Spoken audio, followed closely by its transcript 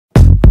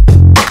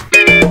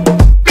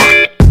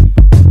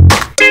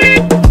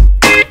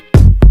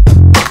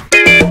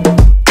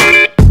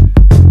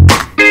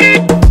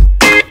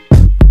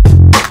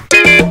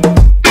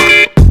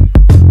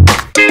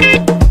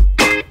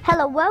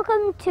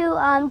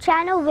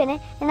channel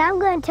Vinit, and I'm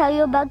going to tell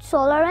you about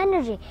solar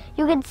energy.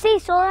 You can see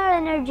solar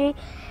energy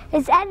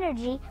is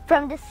energy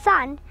from the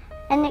sun,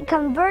 and it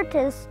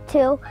converts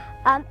to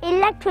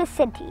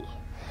electricity.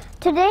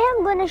 Today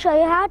I'm going to show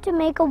you how to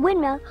make a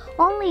windmill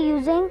only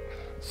using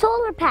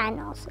solar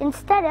panels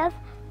instead of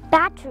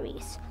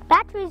batteries.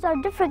 Batteries are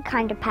have different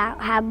kind of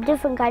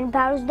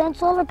powers than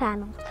solar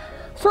panels.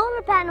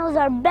 Solar panels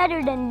are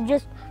better than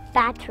just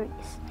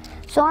batteries.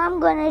 So I'm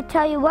going to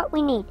tell you what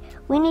we need.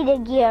 We need a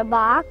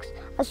gearbox,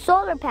 a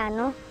solar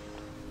panel,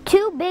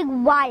 2 big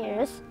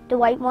wires, the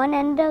white one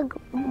and the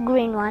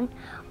green one,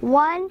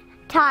 1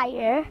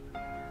 tire,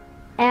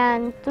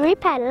 and 3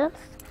 pedals,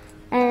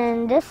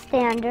 and this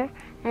stander,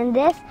 and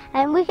this,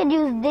 and we could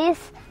use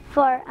this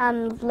for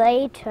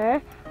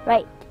later,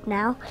 right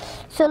now.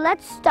 So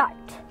let's start.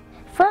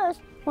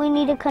 First, we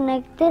need to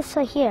connect this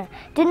here.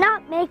 Do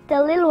not make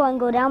the little one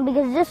go down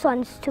because this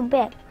one's too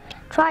big.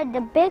 Try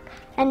the big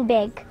and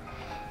big.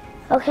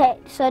 Okay,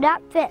 so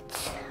that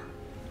fits.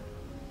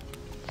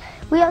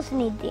 We also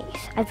need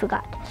these, I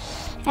forgot.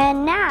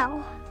 And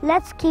now,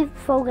 let's keep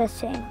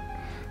focusing.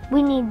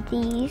 We need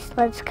these.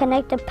 Let's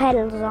connect the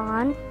pedals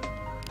on.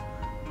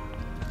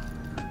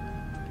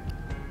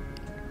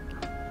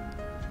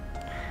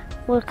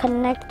 We're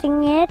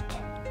connecting it.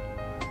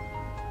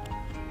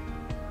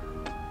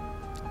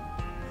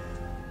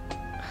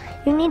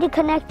 You need to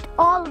connect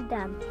all of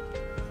them.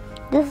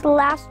 This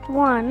last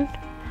one,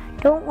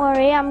 don't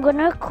worry, I'm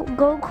gonna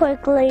go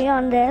quickly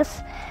on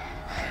this.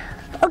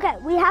 Okay,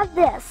 we have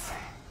this.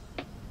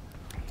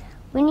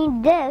 We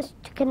need this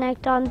to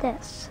connect on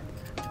this.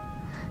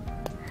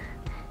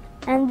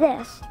 And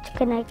this to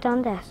connect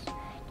on this.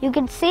 You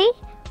can see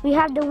we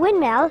have the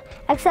windmill,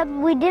 except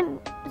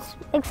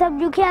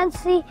you can't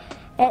see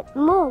it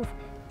move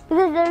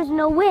because there's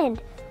no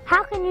wind.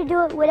 How can you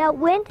do it without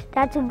wind?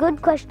 That's a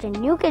good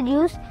question. You could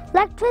use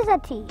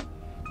electricity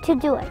to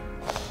do it.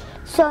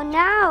 So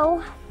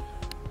now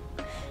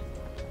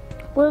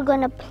we're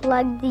gonna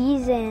plug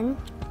these in,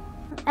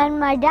 and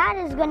my dad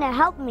is gonna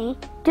help me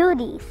do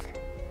these.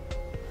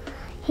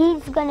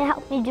 He's gonna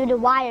help me do the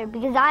wire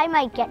because I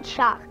might get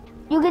shocked.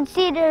 You can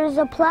see there's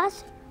a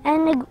plus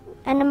and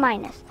a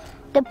minus.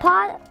 The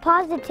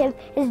positive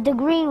is the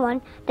green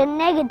one, the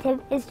negative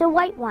is the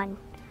white one.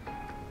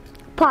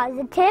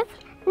 Positive,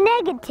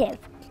 negative,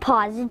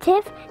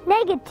 positive,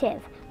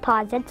 negative,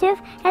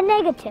 positive, and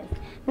negative.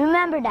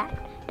 Remember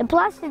that. The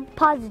plus is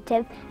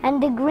positive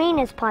and the green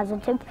is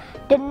positive.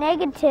 The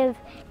negative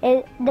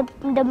is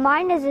the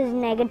minus is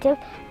negative,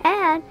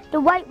 and the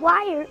white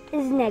wire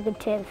is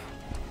negative.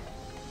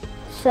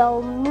 So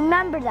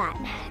remember that.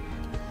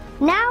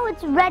 Now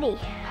it's ready.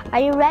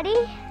 Are you ready?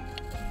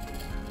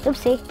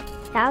 Oopsie,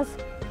 that was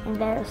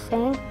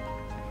embarrassing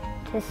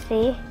to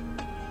see.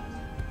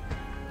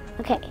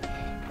 Okay,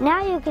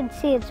 now you can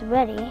see it's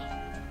ready.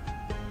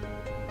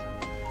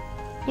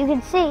 You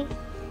can see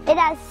it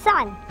has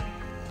sun.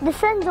 The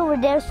sun's over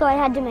there, so I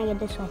had to make it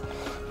this way.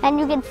 And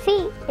you can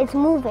see it's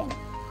moving.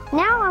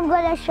 Now I'm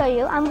going to show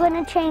you, I'm going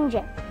to change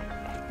it.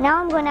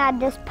 Now I'm going to add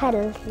this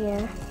pedal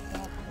here.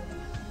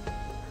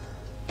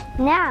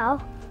 Now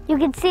you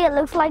can see it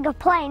looks like a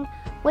plane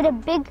with a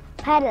big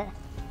pedal.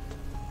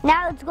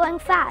 Now it's going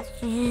fast.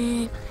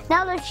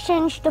 Now let's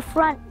change the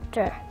front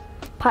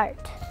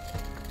part.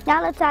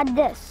 Now let's add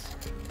this.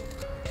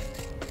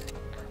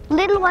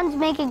 Little ones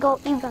make it go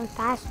even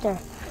faster.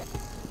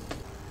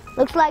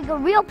 Looks like a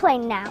real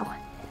plane now.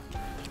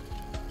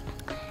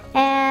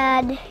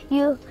 And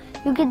you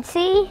can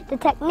see the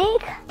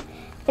technique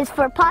is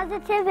for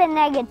positive and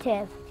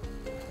negative.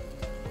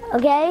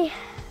 Okay?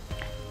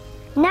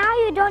 Now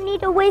you don't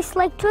need to waste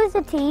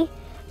electricity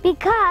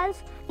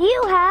because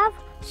you have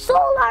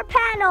solar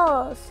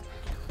panels.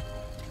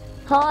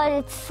 Oh,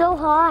 it's so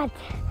hot.